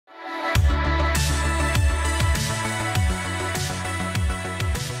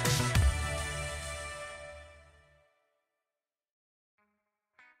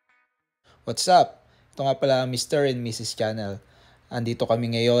What's up? Ito nga pala Mr. and Mrs. Channel. Andito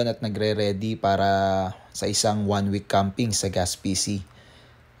kami ngayon at nagre-ready para sa isang 1 week camping sa Gaspésie.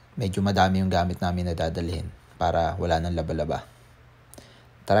 Medyo madami yung gamit namin na dadalhin para wala nang laba-laba.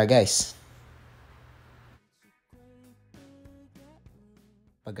 Tara guys!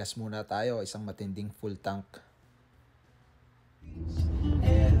 Paggas muna tayo, isang matinding full tank.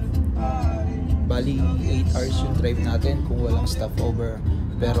 Bali, 8 hours yung drive natin kung walang stopover.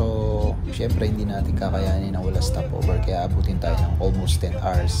 Pero, syempre hindi natin kakayanin na wala stopover. Kaya abutin tayo ng almost 10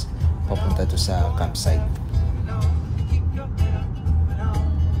 hours papunta to sa campsite.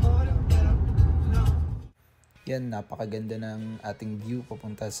 Yan, napakaganda ng ating view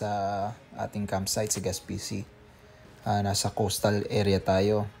papunta sa ating campsite sa Gaspesie. Nasa coastal area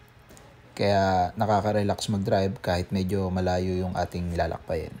tayo. Kaya nakaka-relax mag-drive kahit medyo malayo yung ating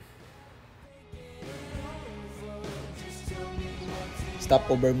lalakbayin.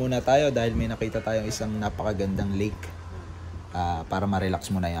 Stopover muna tayo dahil may nakita tayong isang napakagandang lake para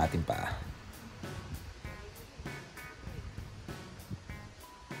ma-relax muna yung ating paa.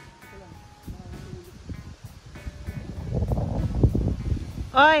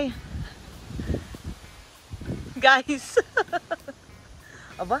 Oy! Guys!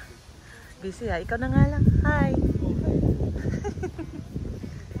 Aba? Busy ha? Ikaw na nga lang. Hi!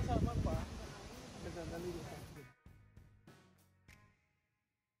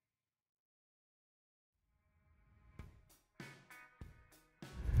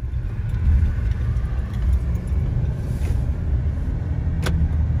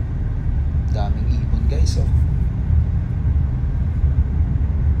 Daming ibon guys, oh.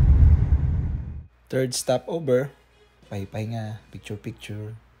 Third stopover, pahinga,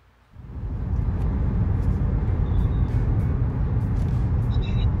 picture.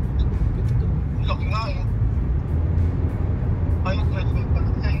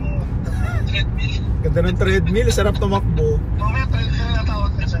 Ganda ng treadmill, sarap tumakbo. Mamaya treadmill na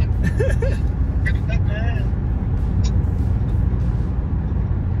tawag ka sa'yo. Ganda na.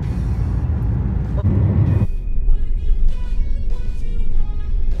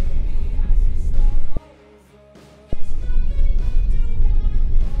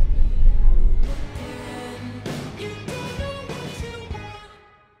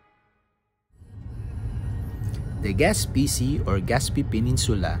 The Gaspésie or Gaspé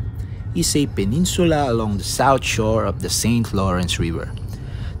Peninsula is a peninsula along the south shore of the St. Lawrence River,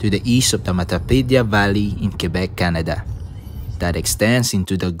 to the east of the Matapédia Valley in Quebec, Canada, that extends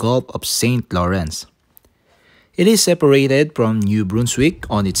into the Gulf of St. Lawrence. It is separated from New Brunswick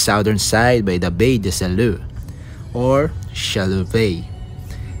on its southern side by the Baie de Saleu, or Shallow Bay,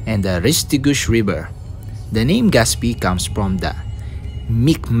 and the Ristigouche River. The name Gaspé comes from the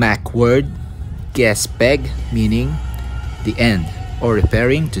Mi'kmaq word Gaspé, meaning the end, or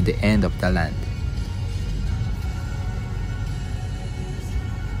referring to the end of the land.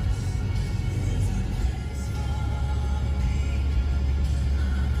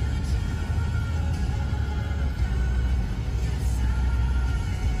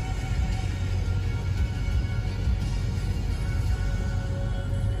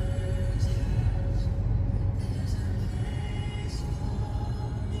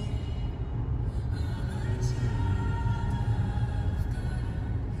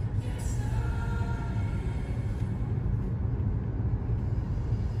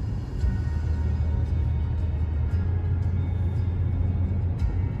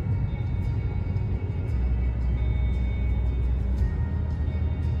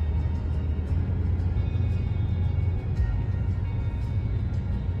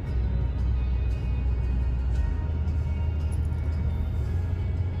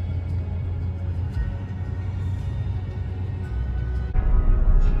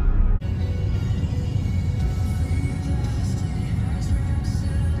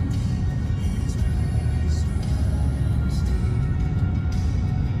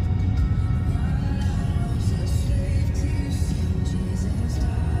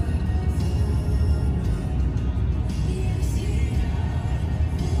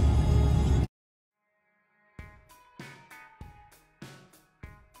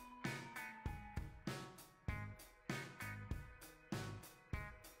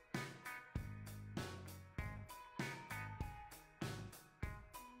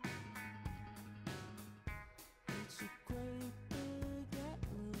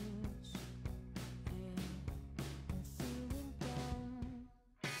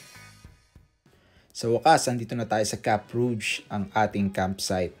 Sa wakas, andito na tayo sa Cap Rouge, ang ating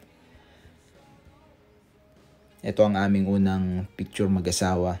campsite. Ito ang aming unang picture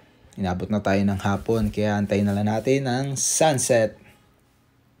mag-asawa. Inabot na tayo ng hapon, kaya antayin na lang natin ang sunset.